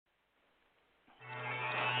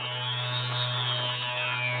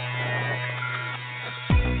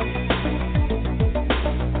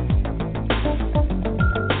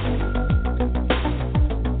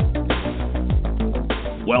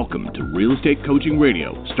Welcome to Real Estate Coaching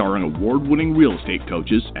Radio, starring award-winning real estate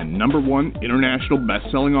coaches and #1 international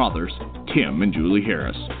best-selling authors, Tim and Julie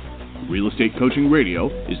Harris. Real Estate Coaching Radio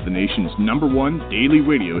is the nation's #1 daily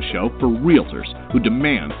radio show for realtors who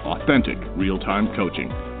demand authentic, real-time coaching.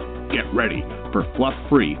 Get ready for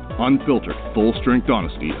fluff-free, unfiltered, full-strength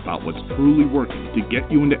honesty about what's truly working to get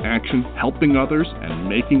you into action, helping others, and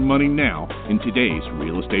making money now in today's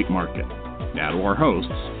real estate market. Now to our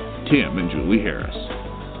hosts, Tim and Julie Harris.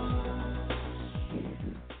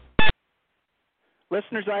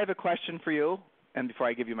 Listeners, I have a question for you. And before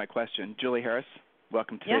I give you my question, Julie Harris,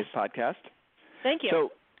 welcome to today's podcast. Thank you.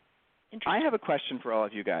 So I have a question for all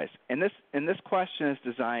of you guys. And this question is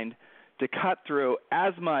designed to cut through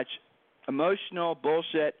as much emotional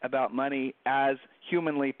bullshit about money as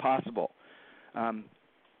humanly possible.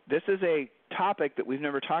 This is a topic that we've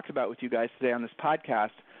never talked about with you guys today on this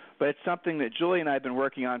podcast, but it's something that Julie and I have been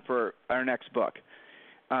working on for our next book.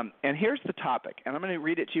 And here's the topic, and I'm going to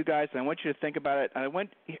read it to you guys, and I want you to think about it.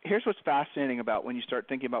 Here's what's fascinating about when you start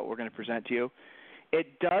thinking about what we're going to present to you.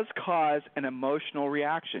 It does cause an emotional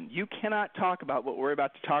reaction. You cannot talk about what we're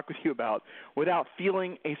about to talk with you about without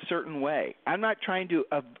feeling a certain way. I'm not trying to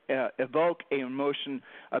evoke an emotion,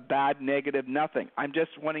 a bad, negative, nothing. I'm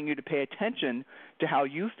just wanting you to pay attention to how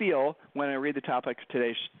you feel when I read the topic of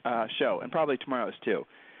today's show, and probably tomorrow's too.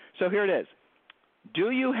 So here it is.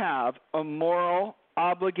 Do you have a moral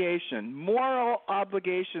obligation,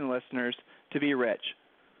 listeners, to be rich?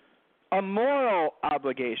 A moral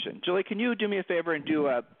obligation. Julie, can you do me a favor and do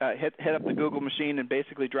hit up the Google machine and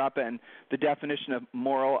basically drop in the definition of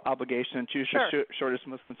moral obligation and choose the shortest,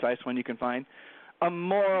 most concise one you can find? A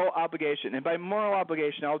moral obligation. And by moral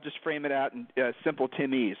obligation, I'll just frame it out in simple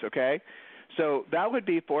Timese, okay? So that would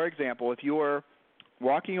be, for example, if you were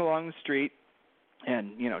walking along the street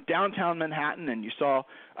and, downtown Manhattan, and you saw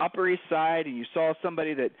Upper East Side, and you saw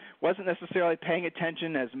somebody that wasn't necessarily paying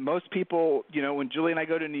attention, as most people, when Julie and I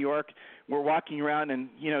go to New York, we're walking around, and,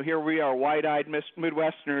 here we are, wide-eyed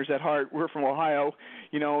Midwesterners at heart. We're from Ohio,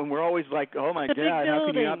 and we're always like, oh, my God, how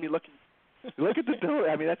can you not be looking? Look at the building.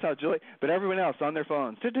 I mean, that's how Julie, but everyone else on their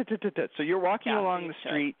phones. So you're walking along the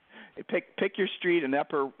street, pick your street in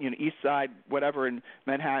Upper, East Side, whatever, in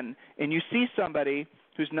Manhattan, and you see somebody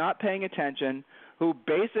who's not paying attention, who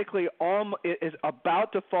basically is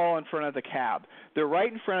about to fall in front of the cab. They're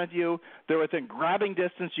right in front of you. They're within grabbing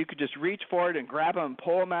distance. You could just reach forward and grab them and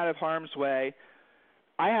pull them out of harm's way.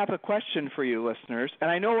 I have a question for you, listeners,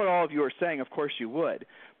 and I know what all of you are saying. Of course you would.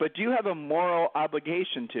 But do you have a moral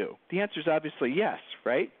obligation to? The answer is obviously yes,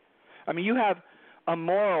 right? I mean, you have a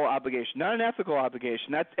moral obligation, not an ethical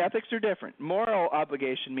obligation. Ethics are different. Moral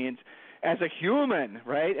obligation means as a human,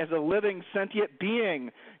 right, as a living sentient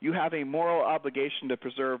being, you have a moral obligation to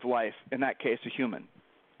preserve life, in that case, a human.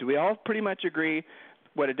 Do we all pretty much agree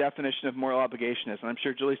what a definition of moral obligation is? And I'm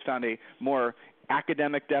sure Julie's found a more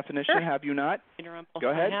academic definition. Sure. Have you not?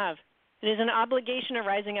 Go ahead. I have. It is an obligation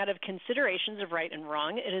arising out of considerations of right and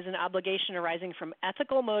wrong. It is an obligation arising from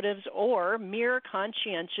ethical motives or mere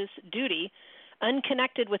conscientious duty,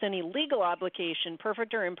 unconnected with any legal obligation,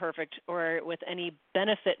 perfect or imperfect, or with any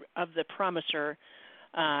benefit of the promisor.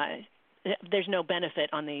 There's no benefit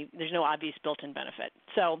there's no obvious built-in benefit.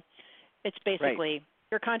 So it's basically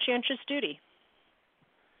your conscientious duty.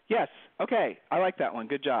 Yes. Okay. I like that one.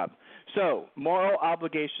 Good job. So, moral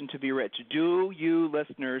obligation to be rich. Do you,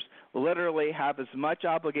 listeners, literally have as much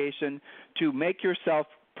obligation to make yourself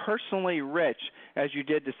personally rich as you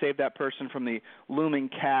did to save that person from the looming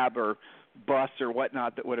cab or bus or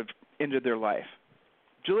whatnot that would have ended their life?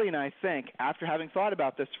 Julie and I think, after having thought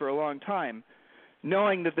about this for a long time,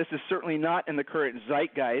 knowing that this is certainly not in the current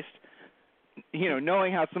zeitgeist,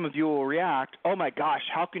 knowing how some of you will react, oh my gosh,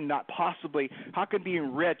 how can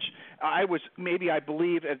being rich, I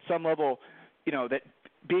believe at some level, that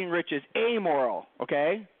being rich is amoral,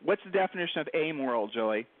 okay? What's the definition of amoral,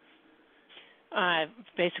 Julie?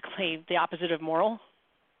 Basically the opposite of moral.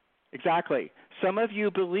 Exactly. Some of you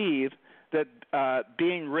believe that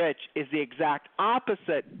being rich is the exact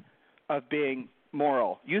opposite of being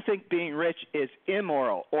moral. You think being rich is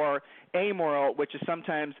immoral or amoral, which is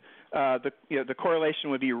sometimes the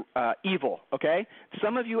correlation would be evil, okay?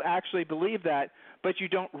 Some of you actually believe that, but you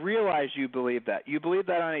don't realize you believe that. You believe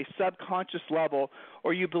that on a subconscious level,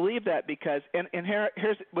 or you believe that because, and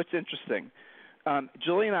here's what's interesting.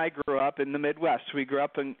 Julie and I grew up in the Midwest. We grew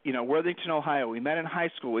up in, Worthington, Ohio. We met in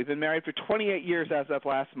high school. We've been married for 28 years as of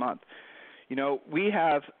last month. We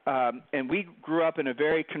have, and we grew up in a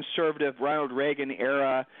very conservative Ronald Reagan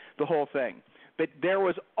era, the whole thing. But there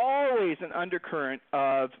was always an undercurrent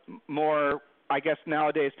of more, I guess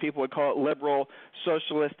nowadays people would call it liberal,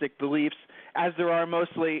 socialistic beliefs as there are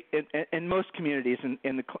mostly in most communities in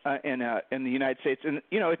the United States. And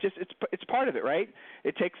it's part of it, right?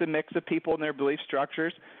 It takes a mix of people and their belief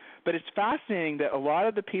structures. But it's fascinating that a lot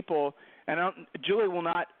of the people, and Julie will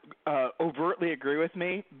not overtly agree with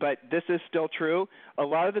me, but this is still true. A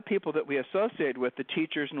lot of the people that we associated with, the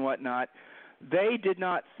teachers and whatnot, they did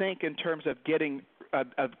not think in terms of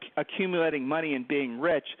accumulating money and being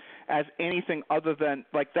rich as anything other than,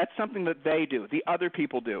 like, that's something that they do, the other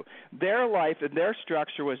people do. Their life and their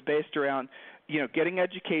structure was based around, getting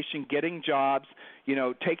education, getting jobs,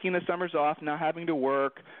 taking the summers off, not having to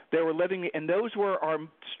work. They were living, and those were our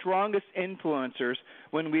strongest influencers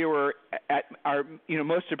when we were at our,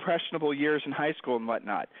 most impressionable years in high school and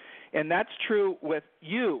whatnot. And that's true with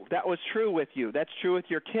you. That was true with you. That's true with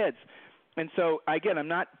your kids. And so, again, I'm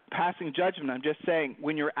not passing judgment. I'm just saying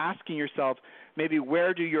when you're asking yourself maybe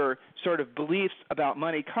where do your sort of beliefs about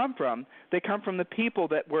money come from, they come from the people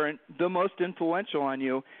that were the most influential on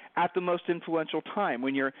you at the most influential time,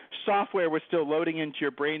 when your software was still loading into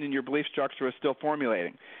your brain and your belief structure was still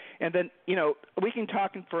formulating. And then, we can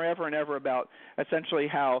talk forever and ever about essentially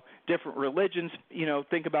how different religions,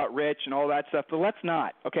 think about rich and all that stuff, but let's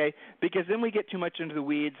not, okay? Because then we get too much into the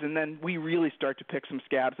weeds, and then we really start to pick some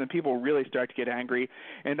scabs, and people really start to get angry,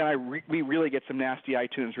 and then we really get some nasty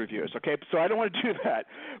iTunes reviews, okay? So I don't want to do that.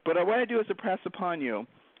 But what I want to do is impress upon you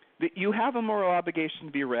that you have a moral obligation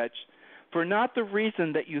to be rich for not the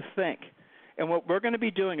reason that you think. And what we're going to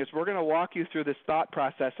be doing is we're going to walk you through this thought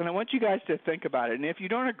process, and I want you guys to think about it. And if you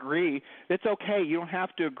don't agree, it's okay. You don't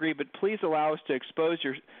have to agree, but please allow us to expose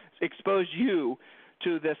you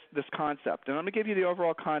to this concept. And I'm going to give you the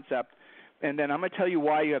overall concept, and then I'm going to tell you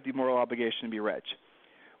why you have the moral obligation to be rich.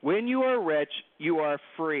 When you are rich, you are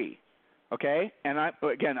free, okay? And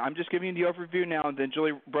I'm just giving you the overview now, and then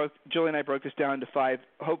Julie and I broke this down into 5,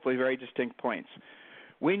 hopefully very distinct points.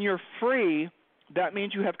 When you're free, that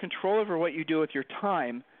means you have control over what you do with your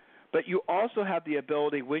time, but you also have the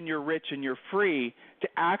ability, when you're rich and you're free, to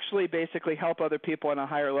actually basically help other people on a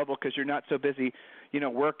higher level because you're not so busy,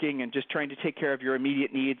 working and just trying to take care of your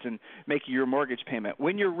immediate needs and making your mortgage payment.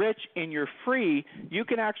 When you're rich and you're free, you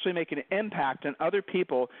can actually make an impact on other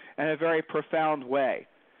people in a very profound way.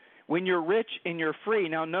 When you're rich and you're free,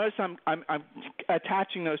 now notice I'm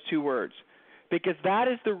attaching those two words, because that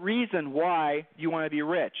is the reason why you want to be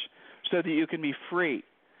rich, so that you can be free.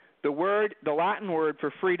 The Latin word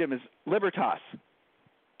for freedom is libertas.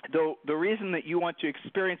 The reason that you want to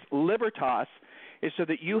experience libertas is so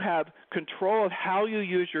that you have control of how you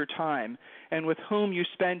use your time and with whom you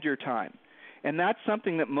spend your time. And that's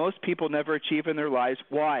something that most people never achieve in their lives.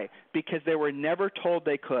 Why? Because they were never told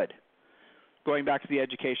they could. Going back to the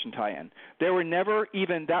education tie-in. They were never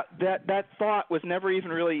even, that thought was never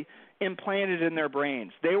even really implanted in their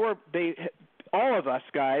brains. All of us,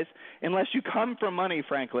 guys, unless you come from money,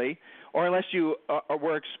 frankly, or unless you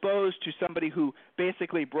were exposed to somebody who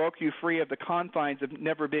basically broke you free of the confines of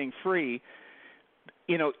never being free,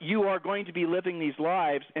 you are going to be living these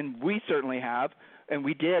lives, and we certainly have, and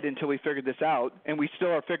we did until we figured this out, and we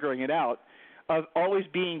still are figuring it out, of always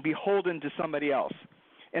being beholden to somebody else.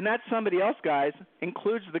 And that somebody else, guys,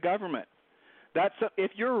 includes the government.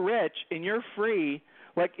 If you're rich and you're free,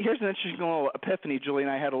 like, here's an interesting little epiphany Julie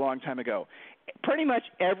and I had a long time ago. Pretty much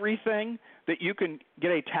everything that you can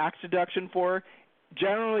get a tax deduction for,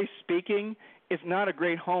 generally speaking, is not a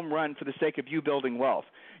great home run for the sake of you building wealth.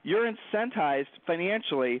 You're incentivized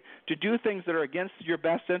financially to do things that are against your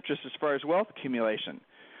best interest as far as wealth accumulation.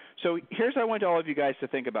 So here's what I want all of you guys to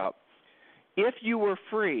think about. If you were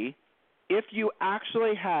free, if you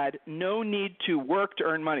actually had no need to work to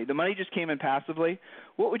earn money, the money just came in passively,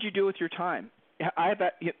 what would you do with your time?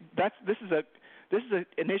 This is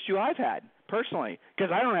an issue I've had personally,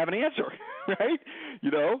 because I don't have an answer, right?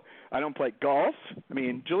 I don't play golf. I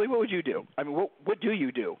mean, Julie, what would you do? I mean, what do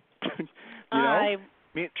you do? I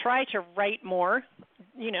try to write more,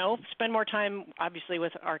 spend more time, obviously,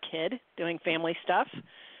 with our kid, doing family stuff,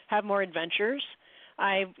 have more adventures.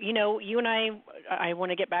 You and I want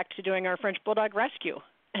to get back to doing our French Bulldog rescue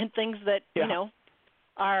and things that,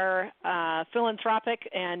 are philanthropic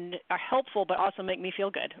and are helpful, but also make me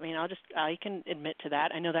feel good. I mean, I can admit to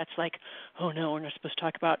that. I know that's like, oh no, we're not supposed to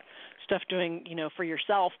talk about stuff doing, for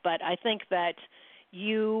yourself, but I think that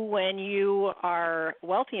when you are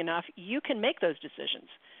wealthy enough, you can make those decisions.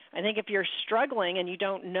 I think if you're struggling and you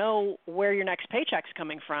don't know where your next paycheck's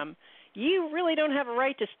coming from, you really don't have a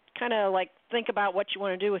right to kind of like think about what you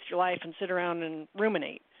want to do with your life and sit around and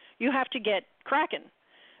ruminate. You have to get cracking.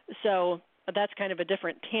 So that's kind of a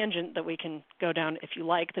different tangent that we can go down if you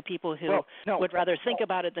like, the people who would rather think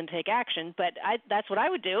about it than take action. But that's what I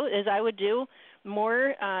would do, is I would do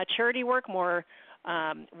more charity work, more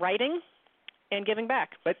writing, and giving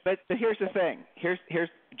back. But here's the thing. Here's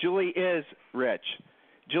Julie is rich.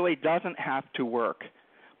 Julie doesn't have to work.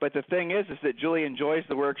 But the thing is that Julie enjoys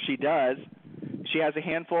the work she does. She has a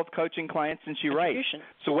handful of coaching clients, and she writes.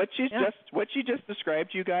 So what she just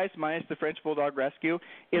described to you guys, minus the French Bulldog Rescue,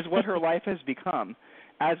 is what her life has become,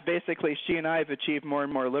 as basically she and I have achieved more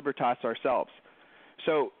and more libertas ourselves.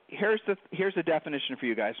 So here's the definition for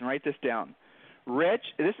you guys, and write this down. Rich,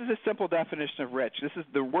 this is a simple definition of rich.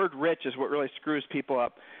 The word rich is what really screws people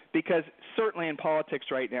up, because certainly in politics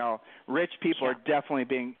right now, rich people are definitely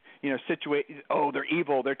being situated. Oh, they're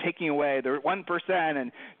evil. They're taking away. They're 1%.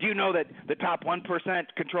 And do you know that the top 1%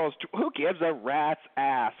 controls? Who gives a rat's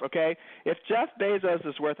ass? Okay, if Jeff Bezos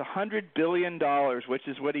is worth $100 billion, which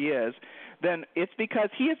is what he is, then it's because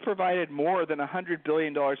he has provided more than $100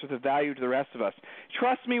 billion worth of value to the rest of us.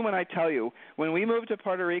 Trust me when I tell you, when we moved to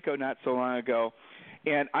Puerto Rico not so long ago,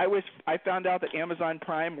 and I found out that Amazon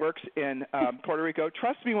Prime works in Puerto Rico.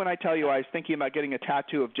 Trust me when I tell you I was thinking about getting a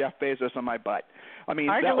tattoo of Jeff Bezos on my butt. I mean,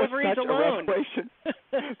 that was such a revelation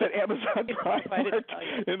that Amazon Prime worked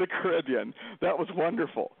in the Caribbean. That was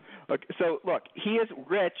wonderful. Okay, so, look, he is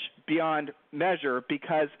rich beyond measure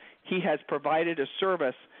because he has provided a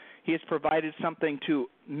service. He has provided something to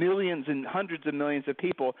millions and hundreds of millions of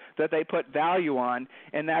people that they put value on,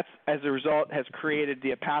 and that's, as a result, has created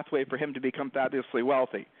the pathway for him to become fabulously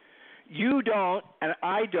wealthy. You don't, and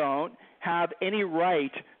I don't, have any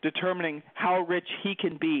right determining how rich he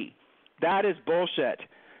can be. That is bullshit,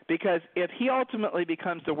 because if he ultimately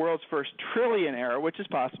becomes the world's first trillionaire, which is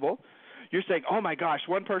possible, you're saying, oh, my gosh,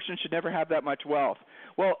 one person should never have that much wealth.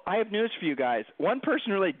 Well, I have news for you guys. One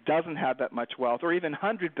person really doesn't have that much wealth, or even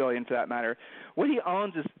 $100 billion for that matter. What he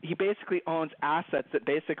owns is he basically owns assets that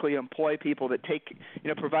basically employ people, that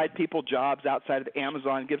provide people jobs outside of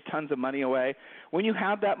Amazon, gives tons of money away. When you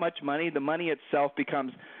have that much money, the money itself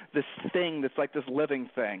becomes this thing that's like this living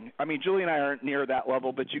thing. I mean, Julie and I aren't near that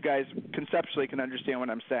level, but you guys conceptually can understand what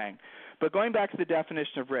I'm saying. But going back to the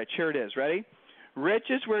definition of rich, here it is. Ready? Rich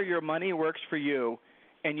is where your money works for you,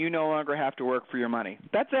 and you no longer have to work for your money.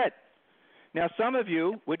 That's it. Now, some of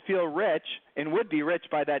you would feel rich and would be rich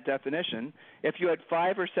by that definition if you had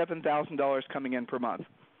 $5,000 or $7,000 coming in per month.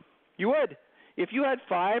 You would. If you had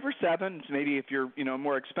 5 or 7, maybe if you're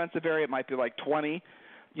more expensive area, it might be like 20,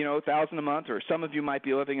 $1,000 a month, or some of you might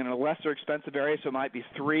be living in a lesser expensive area, so it might be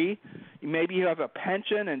 3. Maybe you have a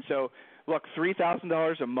pension, and so look,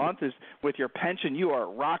 $3,000 a month is with your pension. You are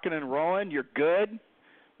rocking and rolling. You're good,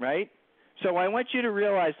 right? So I want you to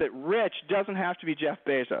realize that rich doesn't have to be Jeff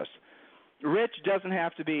Bezos. Rich doesn't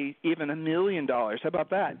have to be even $1 million. How about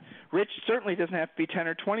that? Rich certainly doesn't have to be 10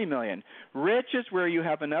 or 20 million. Rich is where you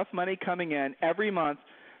have enough money coming in every month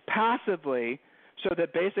passively so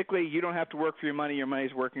that basically you don't have to work for your money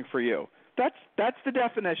is working for you. That's the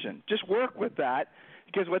definition. Just work with that,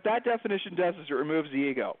 because what that definition does is it removes the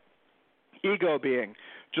ego. Ego being,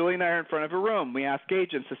 Julie and I are in front of a room. We ask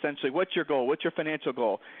agents essentially, what's your goal? What's your financial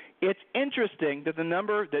goal? It's interesting that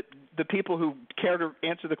the people who care to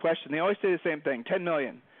answer the question, they always say the same thing, 10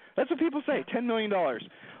 million. That's what people say, $10 million.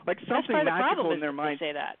 Like something magical in their mind. They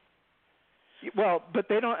say that. Well, but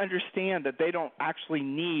they don't understand that they don't actually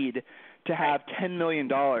need to have $10 million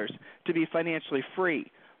to be financially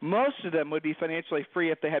free. Most of them would be financially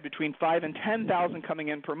free if they had between 5,000 and 10,000 coming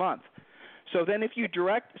in per month. So then if you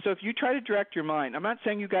try to direct your mind, I'm not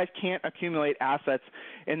saying you guys can't accumulate assets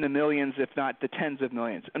in the millions, if not the tens of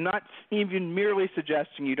millions. I'm not even merely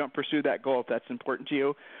suggesting you don't pursue that goal if that's important to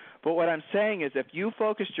you. But what I'm saying is if you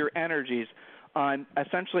focused your energies on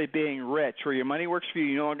essentially being rich, where your money works for you,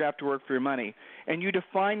 you no longer have to work for your money, and you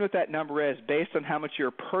define what that number is based on how much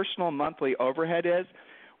your personal monthly overhead is,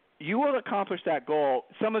 you will accomplish that goal,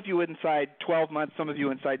 some of you inside 12 months, some of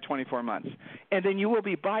you inside 24 months. And then you will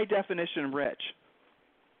be, by definition, rich.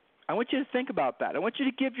 I want you to think about that. I want you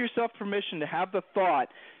to give yourself permission to have the thought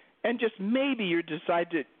and just maybe you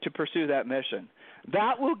decide to pursue that mission.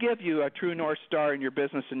 That will give you a true North Star in your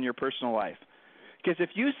business and your personal life. Because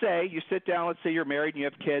if you sit down, let's say you're married and you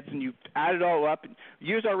have kids, and you add it all up, and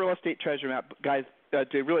use our real estate treasure map, guys,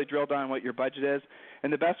 to really drill down on what your budget is.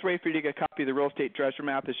 And the best way for you to get a copy of the real estate treasure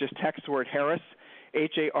map is just text the word Harris, Harris,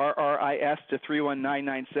 to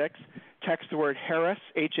 31996. Text the word Harris,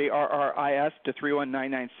 Harris, to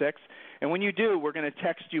 31996. And when you do, we're going to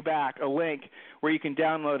text you back a link where you can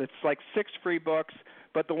download. It's like 6 free books,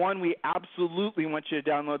 but the one we absolutely want you to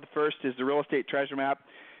download the first is the real estate treasure map.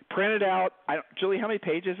 Print it out. Julie, how many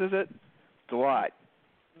pages is it? It's a lot.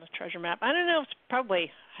 the treasure map. I don't know. It's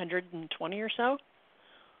probably 120 or so.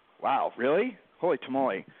 Wow, really? Holy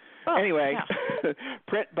tamale. Oh, anyway, yeah.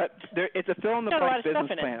 It's a fill-in-the-blank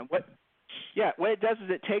business plan. What it does is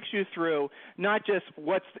it takes you through not just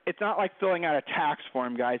it's not like filling out a tax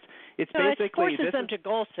form, guys. It's basically it forces them to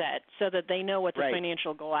goal set so that they know what the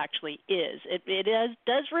financial goal actually is. It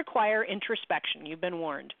does require introspection. You've been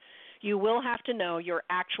warned. You will have to know your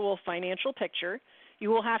actual financial picture. You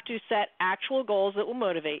will have to set actual goals that will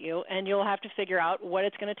motivate you, and you'll have to figure out what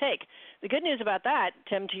it's going to take. The good news about that,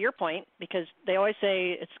 Tim, to your point, because they always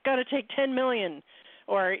say it's got to take $10 million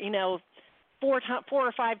or, 4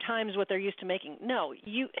 or 5 times what they're used to making. No,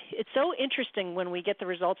 it's so interesting when we get the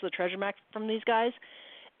results of the treasure map from these guys.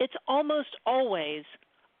 It's almost always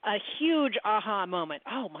a huge aha moment.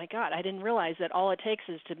 Oh, my God, I didn't realize that all it takes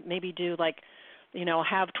is to maybe do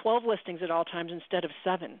have 12 listings at all times instead of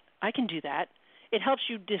 7. I can do that. It helps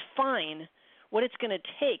you define what it's going to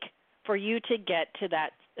take for you to get to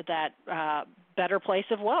that better place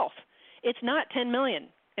of wealth. It's not $10 million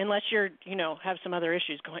unless you're, have some other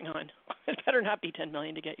issues going on. It better not be $10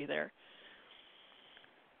 million to get you there.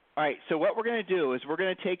 All right, so what we're going to do is we're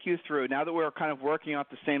going to take you through, now that we're kind of working off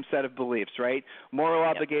the same set of beliefs, right? Moral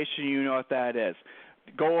obligation, you know what that is.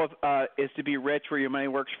 Goal is to be rich where your money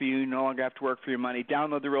works for you. You no longer have to work for your money.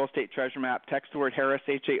 Download the Real Estate Treasure Map. Text the word Harris,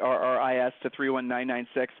 Harris, to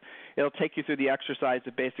 31996. It'll take you through the exercise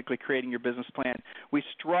of basically creating your business plan. We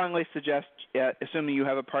strongly suggest, assuming you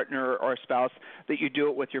have a partner or a spouse, that you do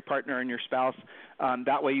it with your partner and your spouse.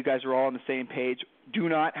 That way you guys are all on the same page. Do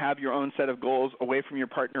not have your own set of goals away from your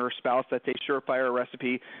partner or spouse. That's a surefire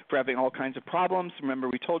recipe for having all kinds of problems. Remember,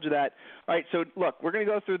 we told you that. All right, so look, we're going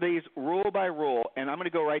to go through these rule by rule, and I'm going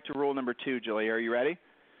to go right to rule number 2, Julie. Are you ready?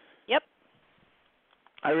 Yep.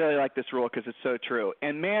 I really like this rule because it's so true.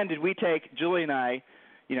 And, man, did we take, Julie and I,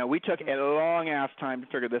 we took a long-ass time to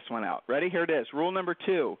figure this one out. Ready? Here it is. Rule number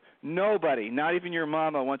 2, nobody, not even your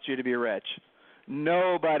mama, wants you to be rich.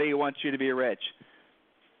 Nobody wants you to be rich.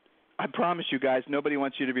 I promise you guys, nobody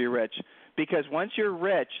wants you to be rich, because once you're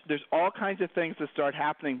rich, there's all kinds of things that start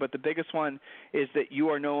happening, but the biggest one is that you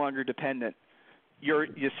are no longer dependent. Your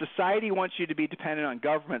society wants you to be dependent on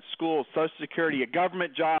government, schools, Social Security, a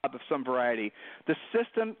government job of some variety. The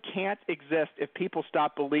system can't exist if people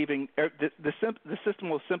stop believing. The system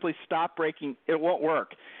will simply stop breaking. It won't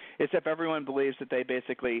work. It's if everyone believes that they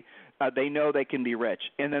basically they know they can be rich,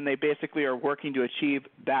 and then they basically are working to achieve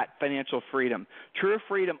that financial freedom. True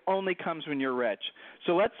freedom only comes when you're rich.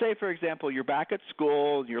 So let's say, for example, you're back at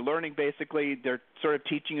school, you're learning basically, they're sort of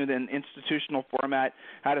teaching you in an institutional format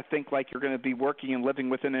how to think like you're going to be working and living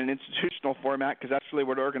within an institutional format, because that's really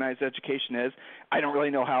what organized education is. I don't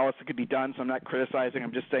really know how else it could be done, so I'm not criticizing.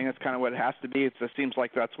 I'm just saying that's kind of what it has to be. It seems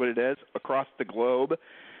like that's what it is across the globe.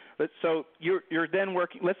 So you're then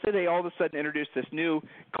working. Let's say they all of a sudden introduce this new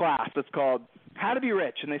class that's called How to Be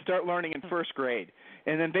Rich, and they start learning in first grade.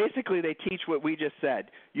 And then basically they teach what we just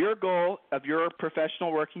said. Your goal of your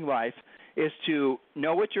professional working life is to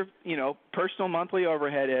know what your personal monthly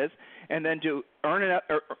overhead is, and then to earn enough,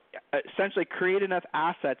 or essentially create enough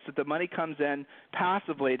assets that the money comes in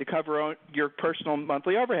passively to cover your personal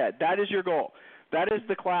monthly overhead. That is your goal. That is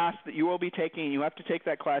the class that you will be taking. You have to take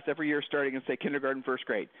that class every year starting in, say, kindergarten, first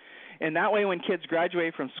grade. And that way when kids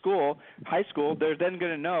graduate from school, high school, they're then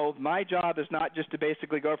going to know my job is not just to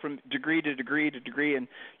basically go from degree to degree to degree and,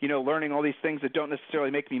 learning all these things that don't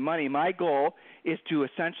necessarily make me money. My goal is to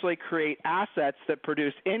essentially create assets that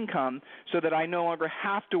produce income so that I no longer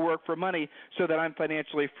have to work for money, so that I'm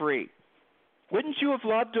financially free. Wouldn't you have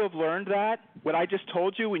loved to have learned that, what I just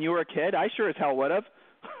told you when you were a kid? I sure as hell would have.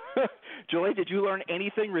 Julie, did you learn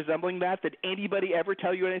anything resembling that? Did anybody ever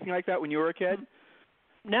tell you anything like that when you were a kid?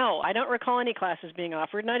 No, I don't recall any classes being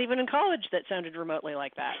offered, not even in college, that sounded remotely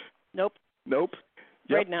like that. Nope.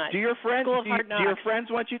 Right not. Do your friends want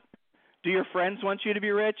you? Do your friends want you to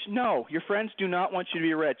be rich? No, your friends do not want you to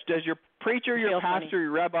be rich. Does your preacher, your pastor,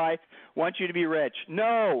 your rabbi want you to be rich?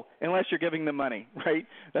 No, unless you're giving them money, right?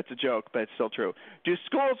 That's a joke, but it's still true. Do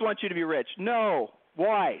schools want you to be rich? No.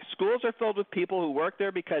 Why? Schools are filled with people who work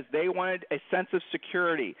there because they wanted a sense of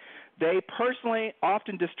security. They personally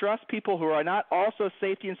often distrust people who are not also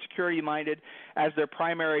safety and security minded as their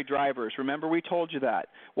primary drivers. Remember, we told you that.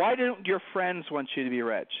 Why don't your friends want you to be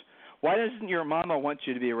rich? Why doesn't your mama want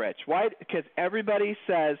you to be rich? Why? Because everybody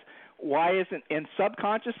says, why isn't, and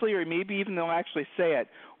subconsciously or maybe even they'll actually say it,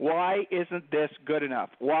 why isn't this good enough?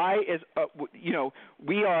 Why is,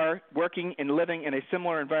 we are working and living in a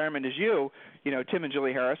similar environment as you, Tim and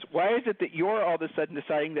Julie Harris. Why is it that you're all of a sudden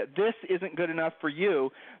deciding that this isn't good enough for you,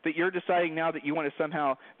 that you're deciding now that you want to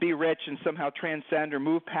somehow be rich and somehow transcend or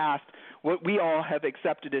move past what we all have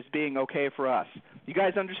accepted as being okay for us? You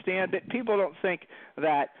guys understand that people don't think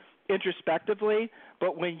that introspectively,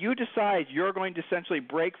 but when you decide you're going to essentially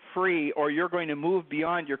break free or you're going to move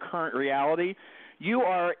beyond your current reality, you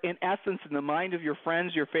are, in essence, in the mind of your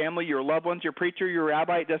friends, your family, your loved ones, your preacher, your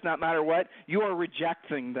rabbi, it does not matter what, you are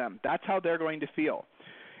rejecting them. That's how they're going to feel.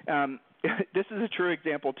 This is a true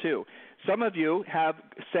example, too. Some of you have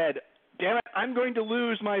said, damn it, I'm going to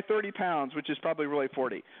lose my 30 pounds, which is probably really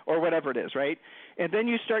 40, or whatever it is, right? And then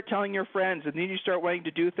you start telling your friends, and then you start wanting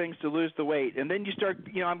to do things to lose the weight. And then you start,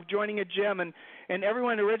 I'm joining a gym, and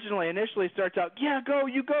everyone initially starts out, yeah,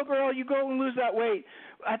 you go, girl, you go and lose that weight.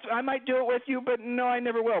 I might do it with you, but no, I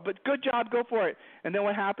never will. But good job, go for it. And then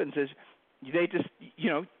what happens is they just,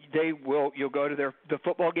 you'll go to the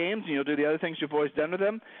football games and you'll do the other things you've always done with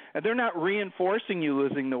them, and they're not reinforcing you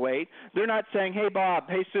losing the weight. They're not saying, hey, Bob,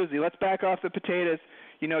 hey, Susie, let's back off the potatoes.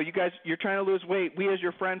 You guys, you're trying to lose weight. We as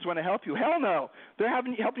your friends want to help you. Hell no. They're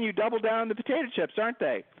helping you double down on the potato chips, aren't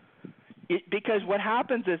they? Because what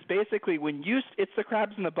happens is basically it's the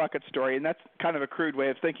crabs in the bucket story, and that's kind of a crude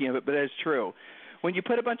way of thinking of it, but it is true. When you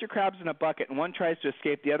put a bunch of crabs in a bucket and one tries to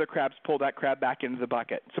escape, the other crabs pull that crab back into the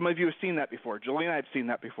bucket. Some of you have seen that before. Julie and I have seen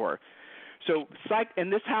that before. So,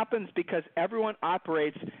 and this happens because everyone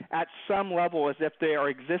operates at some level as if they are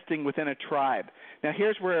existing within a tribe. Now,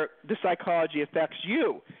 here's where the psychology affects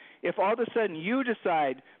you. If all of a sudden you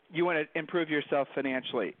decide you want to improve yourself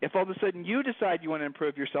financially, if all of a sudden you decide you want to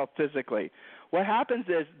improve yourself physically, what happens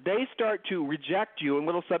is they start to reject you in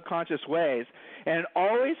little subconscious ways, and it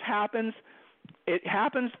always happens. It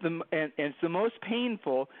happens, and it's the most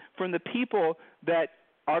painful from the people that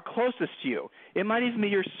are closest to you. It might even be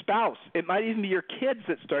your spouse. It might even be your kids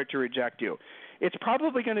that start to reject you. It's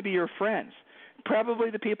probably going to be your friends,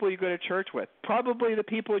 probably the people you go to church with, probably the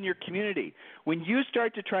people in your community. When you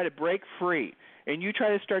start to try to break free and you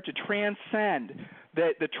try to start to transcend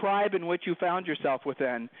the tribe in which you found yourself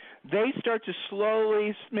within, they start to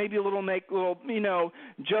slowly make little,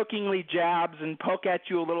 jokingly jabs and poke at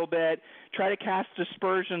you a little bit, try to cast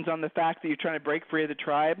aspersions on the fact that you're trying to break free of the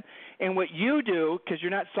tribe. And what you do, because you're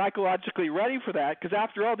not psychologically ready for that, because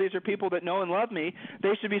after all, these are people that know and love me,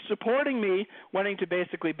 they should be supporting me, wanting to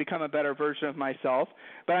basically become a better version of myself,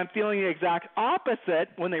 but I'm feeling the exact opposite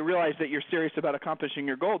when they realize that you're serious about accomplishing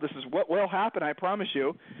your goal. This is what will happen, I promise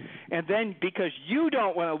you. And then because you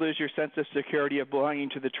don't want to lose your sense of security of belonging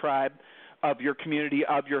to the tribe, of your community,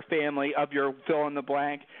 of your family, of your fill in the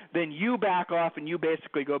blank, then you back off and you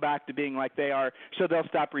basically go back to being like they are, so they'll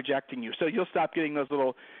stop rejecting you. So you'll stop getting those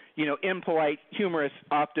little, impolite, humorous,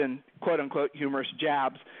 often quote-unquote humorous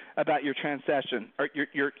jabs about your transcession or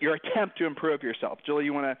your attempt to improve yourself. Julie,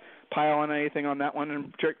 you want to pile on anything on that one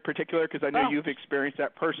in particular? Because I know you've experienced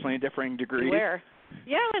that personally in differing degrees.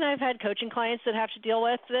 Yeah, and I've had coaching clients that have to deal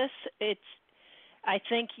with this. I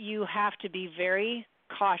think you have to be very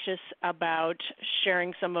cautious about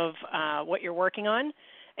sharing some of what you're working on,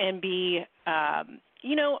 and be, I've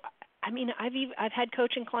had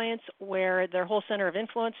coaching clients where their whole center of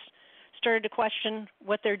influence started to question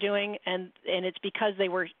what they're doing, and it's because they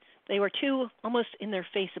were too almost in their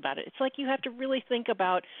face about it. It's like you have to really think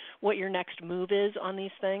about what your next move is on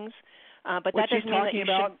these things, but that doesn't mean that you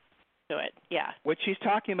should do it. Yeah. What she's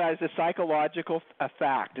talking about is a psychological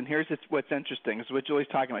fact, and here's what's interesting. This is what Julie's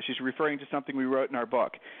talking about. She's referring to something we wrote in our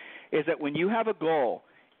book, is that when you have a goal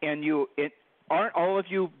and aren't all of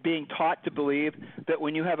you being taught to believe that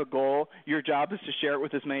when you have a goal, your job is to share it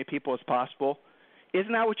with as many people as possible?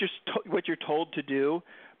 Isn't that what you're told to do?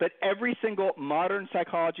 But every single modern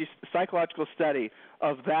psychological study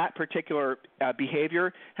of that particular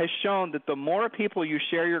behavior has shown that the more people you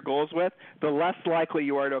share your goals with, the less likely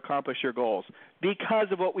you are to accomplish your goals, because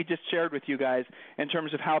of what we just shared with you guys in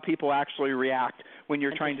terms of how people actually react when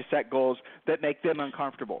you're trying to set goals that make them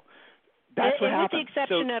uncomfortable. That's what happens. With the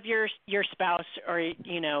exception of your spouse or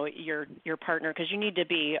your partner, because you need to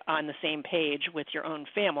be on the same page with your own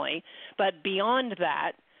family. But beyond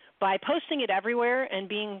that, by posting it everywhere and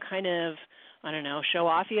being kind of,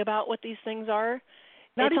 show-offy about what these things are,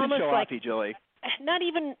 not it's even almost show-offy, Julie. Not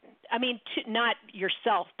even, not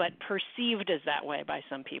yourself, but perceived as that way by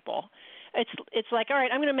some people. It's like, all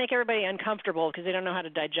right, I'm going to make everybody uncomfortable because they don't know how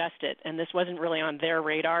to digest it, and this wasn't really on their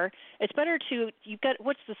radar. It's better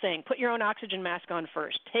what's the saying? Put your own oxygen mask on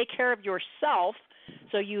first. Take care of yourself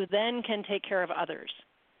so you then can take care of others.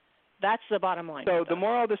 That's the bottom line. So the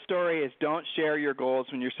moral of the story is don't share your goals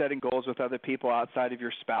when you're setting goals with other people outside of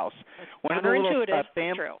your spouse. Counterintuitive,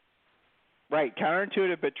 true. Right,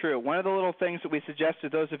 counterintuitive but true. One of the little things that we suggest to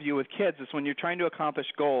those of you with kids is when you're trying to accomplish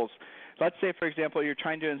goals, let's say, for example, you're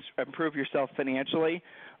trying to improve yourself financially.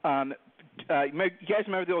 You guys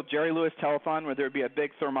remember the old Jerry Lewis telethon where there would be a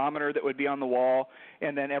big thermometer that would be on the wall,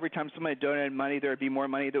 and then every time somebody donated money, there would be more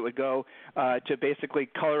money that would go to basically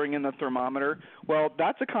coloring in the thermometer? Well,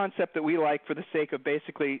 that's a concept that we like for the sake of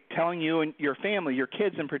basically telling you and your family, your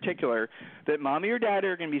kids in particular, that mom or your dad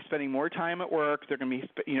are going to be spending more time at work. They're going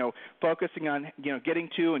to be, focusing on, getting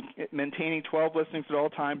to and maintaining 12 listings at all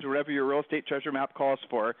times, whatever your real estate treasure map calls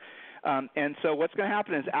for. And so what's going to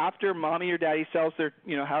happen is after mommy or daddy sells their,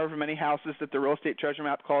 however many houses that the real estate treasure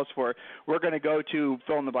map calls for, we're going to go to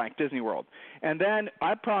fill in the blank, Disney World. And then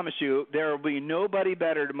I promise you there will be nobody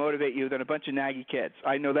better to motivate you than a bunch of naggy kids.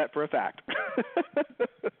 I know that for a fact.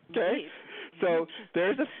 Okay? So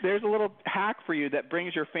there's a little hack for you that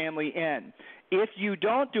brings your family in. If you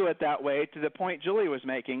don't do it that way, to the point Julie was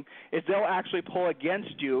making, is they'll actually pull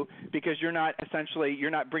against you because you're not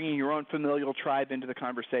bringing your own familial tribe into the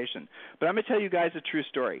conversation. But I'm going to tell you guys a true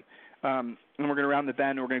story, and we're going to round the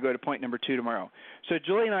bend, and we're going to go to point number 2 tomorrow. So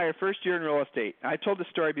Julie and I are first year in real estate. I told the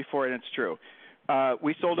story before, and it's true.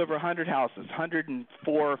 We sold over 100 houses,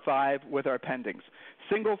 104 or 5 with our pendings.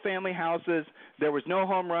 Single-family houses. There was no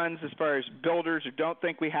home runs as far as builders who don't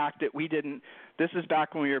think we hacked it. We didn't. This is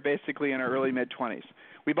back when we were basically in our early mid-20s.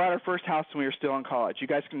 We bought our first house when we were still in college. You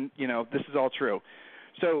guys can, this is all true.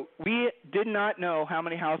 So we did not know how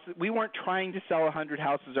many houses. We weren't trying to sell 100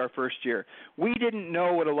 houses our first year. We didn't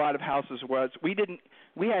know what a lot of houses was. We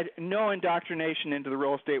had no indoctrination into the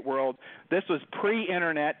real estate world. This was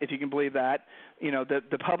pre-internet, if you can believe that.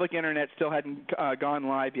 The public internet still hadn't gone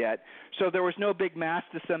live yet. So there was no big mass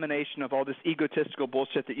dissemination of all this egotistical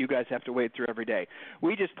bullshit that you guys have to wade through every day.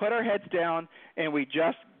 We just put our heads down and we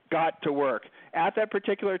just got to work. At that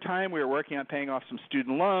particular time, we were working on paying off some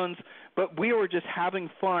student loans, but we were just having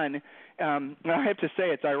fun. And I have to say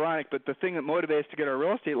it's ironic, but the thing that motivated us to get our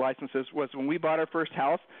real estate licenses was when we bought our first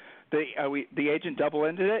house, the agent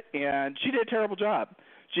double-ended it, and she did a terrible job.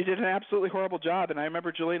 She did an absolutely horrible job, and I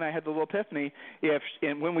remember Julie and I had the little epiphany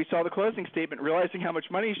and when we saw the closing statement, realizing how much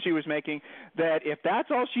money she was making, that if that's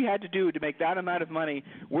all she had to do to make that amount of money,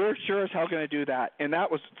 we're sure as hell going to do that. And that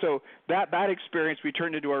was so that experience we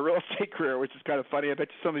turned into our real estate career, which is kind of funny. I bet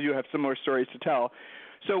some of you have similar stories to tell.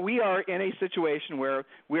 So we are in a situation where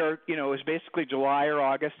we are, it was basically July or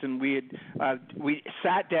August, and we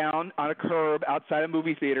sat down on a curb outside a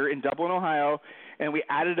movie theater in Dublin, Ohio, and we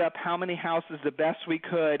added up how many houses the best we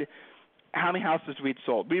could, how many houses we'd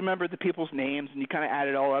sold. We remembered the people's names, and you kind of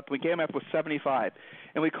added it all up. We came up with 75,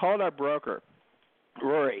 and we called our broker,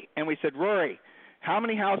 Rory, and we said, Rory, how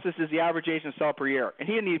many houses does the average agent sell per year? And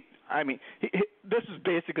this is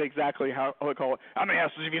basically exactly how I call it. How many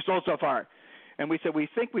houses have you sold so far? And we said, we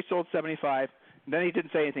think we sold 75. And then he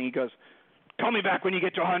didn't say anything. He goes, call me back when you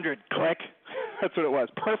get to 100. Click. That's what it was.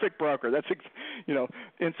 Perfect broker.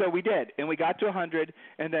 And so we did. And we got to 100,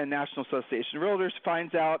 and then National Association of Realtors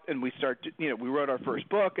finds out, and we we wrote our first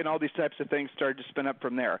book, and all these types of things started to spin up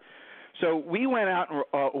from there. So we went out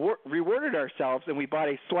and rewarded ourselves, and we bought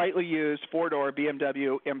a slightly used 4-door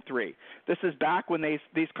BMW M3. This is back when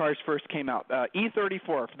these cars first came out. E34,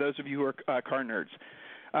 for those of you who are car nerds.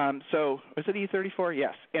 So was it E34?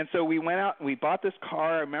 Yes. And so we went out and we bought this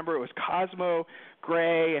car. I remember it was Cosmo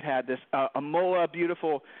gray. It had this Amola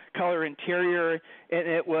beautiful color interior, and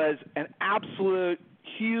it was an absolute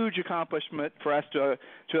huge accomplishment for us to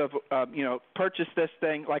have purchased this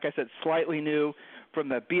thing. Like I said, slightly new from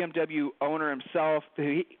the BMW owner himself.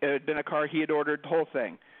 It had been a car he had ordered, the whole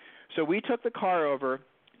thing. So we took the car over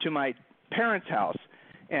to my parents' house,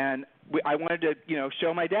 and I wanted to,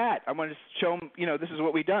 show my dad. I wanted to show him, this is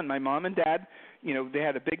what we've done. My mom and dad, they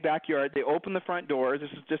had a big backyard. They opened the front door. This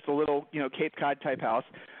is just a little, Cape Cod type house.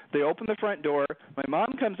 They opened the front door. My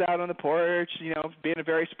mom comes out on the porch, being a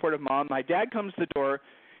very supportive mom. My dad comes to the door.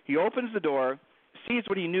 He opens the door, sees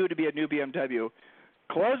what he knew to be a new BMW,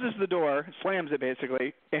 closes the door, slams it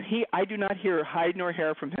basically, and I do not hear hide nor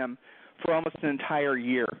hair from him for almost an entire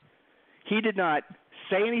year. He did not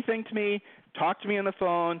say anything to me, talk to me on the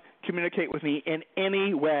phone, communicate with me in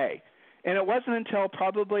any way. And it wasn't until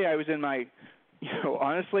probably I was in my,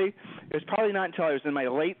 honestly, it was probably not until I was in my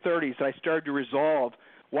late 30s that I started to resolve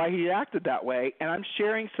why he acted that way. And I'm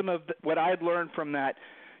sharing some of what I'd learned from that,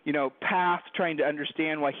 path, trying to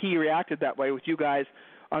understand why he reacted that way with you guys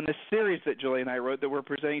on this series that Julie and I wrote that we're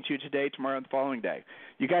presenting to you today, tomorrow, and the following day.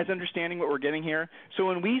 You guys understanding what we're getting here? So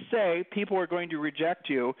when we say people are going to reject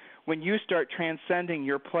you, when you start transcending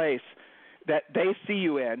your place that they see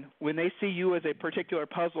you in, when they see you as a particular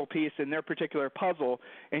puzzle piece in their particular puzzle,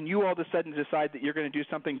 and you all of a sudden decide that you're going to do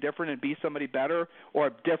something different and be somebody better, or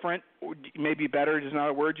different, maybe better is not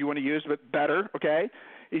a word you want to use, but better, okay?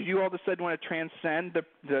 If you all of a sudden want to transcend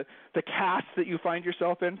the cast that you find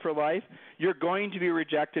yourself in for life, you're going to be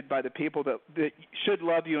rejected by the people that should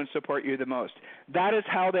love you and support you the most. That is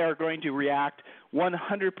how they are going to react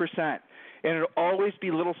 100%. And it'll always be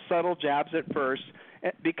little subtle jabs at first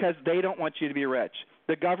because they don't want you to be rich.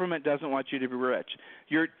 The government doesn't want you to be rich.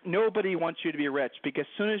 Nobody wants you to be rich because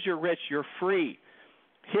as soon as you're rich, you're free.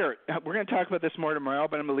 Here, we're going to talk about this more tomorrow,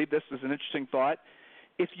 but I'm going to leave this as an interesting thought.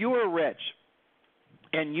 If you are rich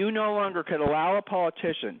and you no longer could allow a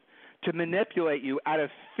politician to manipulate you out of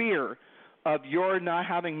fear of your not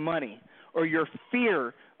having money or your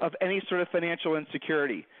fear of any sort of financial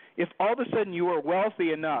insecurity, if all of a sudden you are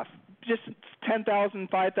wealthy enough, just 10,000,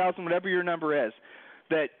 5,000, whatever your number is,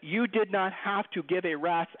 that you did not have to give a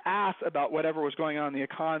rat's ass about whatever was going on in the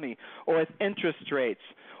economy or with interest rates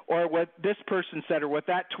or what this person said or what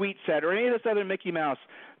that tweet said or any of this other Mickey Mouse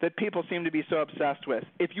that people seem to be so obsessed with.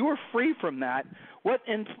 If you were free from that, what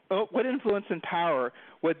influence and power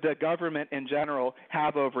would the government in general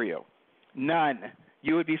have over you? None.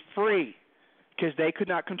 You would be free because they could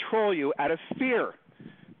not control you out of fear.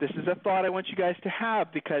 This is a thought I want you guys to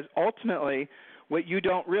have because ultimately what you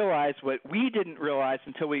don't realize, what we didn't realize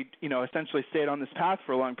until we, essentially stayed on this path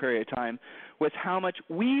for a long period of time, was how much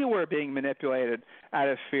we were being manipulated out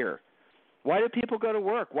of fear. Why do people go to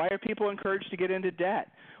work? Why are people encouraged to get into debt?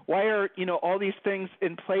 Why are, all these things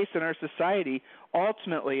in place in our society?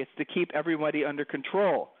 Ultimately, it's to keep everybody under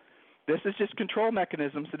control. This is just control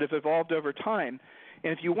mechanisms that have evolved over time.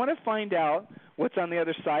 And if you want to find out what's on the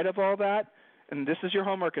other side of all that, and this is your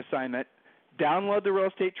homework assignment, download the Real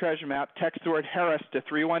Estate Treasure Map, text the word Harris to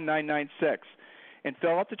 31996, and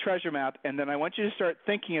fill out the treasure map, and then I want you to start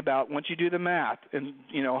thinking about, once you do the math, and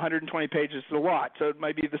 120 pages is a lot, so it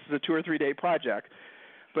might be this is a 2 or 3 day project,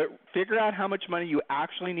 but figure out how much money you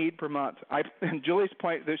actually need per month. And Julie's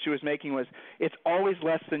point that she was making was it's always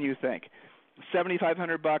less than you think.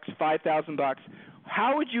 $7,500, $5,000.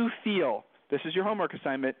 How would you feel? This is your homework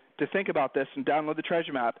assignment to think about this and download the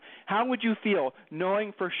treasure map. How would you feel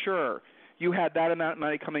knowing for sure you had that amount of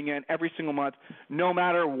money coming in every single month, no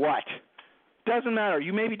matter what? Doesn't matter.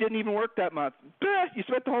 You maybe didn't even work that month. You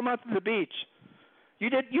spent the whole month at the beach. You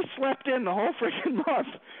slept in the whole freaking month.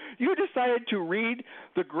 You decided to read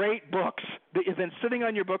the great books that you've been sitting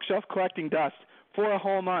on your bookshelf collecting dust for a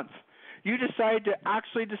whole month. You decide to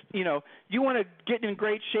actually just, you want to get in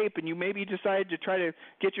great shape, and you maybe decide to try to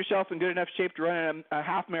get yourself in good enough shape to run a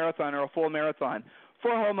half marathon or a full marathon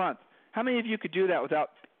for a whole month. How many of you could do that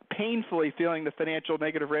without painfully feeling the financial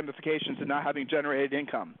negative ramifications of not having generated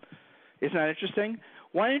income? Isn't that interesting?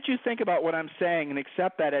 Why don't you think about what I'm saying and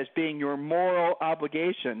accept that as being your moral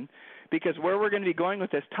obligation? Because where we're going to be going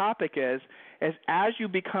with this topic is as you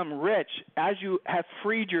become rich, as you have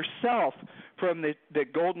freed yourself from the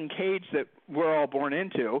golden cage that we're all born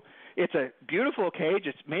into. It's a beautiful cage.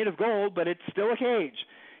 It's made of gold, but it's still a cage.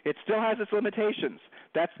 It still has its limitations.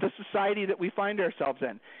 That's the society that we find ourselves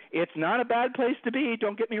in. It's not a bad place to be,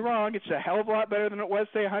 don't get me wrong. It's a hell of a lot better than it was,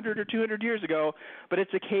 say, 100 or 200 years ago, but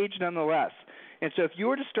it's a cage nonetheless. And so if you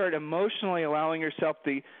were to start emotionally allowing yourself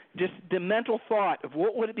the mental thought of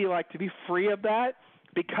what would it be like to be free of that,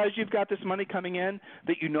 because you've got this money coming in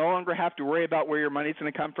that you no longer have to worry about where your money's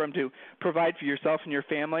going to come from to provide for yourself and your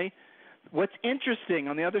family. What's interesting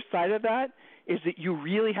on the other side of that is that you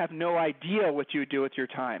really have no idea what you would do with your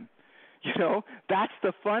time. That's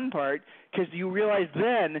the fun part, because you realize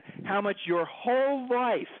then how much your whole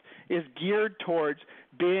life is geared towards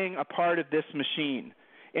being a part of this machine.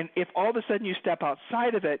 And if all of a sudden you step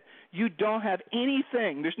outside of it, you don't have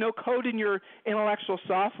anything. There's no code in your intellectual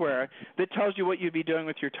software that tells you what you'd be doing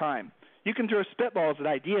with your time. You can throw spitballs at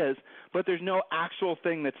ideas, but there's no actual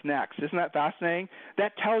thing that's next. Isn't that fascinating?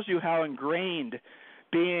 That tells you how ingrained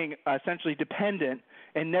being essentially dependent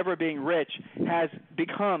and never being rich has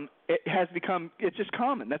become. It's just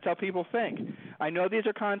common. That's how people think. I know these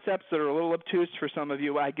are concepts that are a little obtuse for some of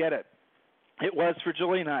you. I get it. It was for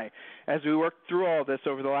Julie and I as we worked through all this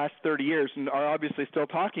over the last 30 years and are obviously still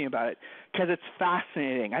talking about it because it's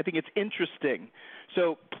fascinating. I think it's interesting.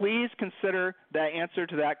 So please consider that answer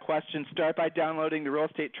to that question. Start by downloading the Real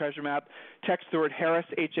Estate Treasure Map. Text the word Harris,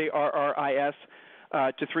 Harris,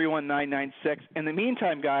 to 31996. In the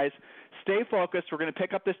meantime, guys, stay focused. We're going to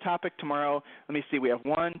pick up this topic tomorrow. Let me see. We have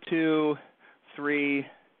 1, 2, 3,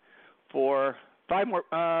 five more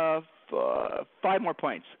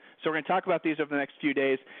points. So we're going to talk about these over the next few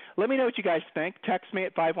days. Let me know what you guys think. Text me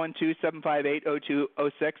at 512-758-0206,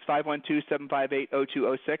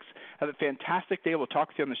 512-758-0206. Have a fantastic day. We'll talk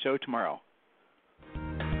with you on the show tomorrow.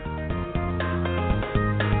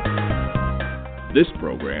 This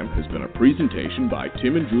program has been a presentation by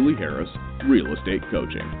Tim and Julie Harris, Real Estate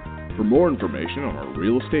Coaching. For more information on our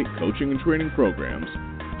real estate coaching and training programs,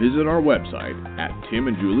 visit our website at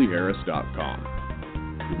timandjulieharris.com.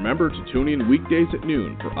 Remember to tune in weekdays at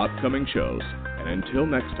noon for upcoming shows. And until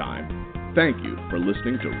next time, thank you for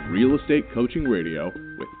listening to Real Estate Coaching Radio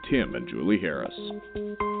with Tim and Julie Harris.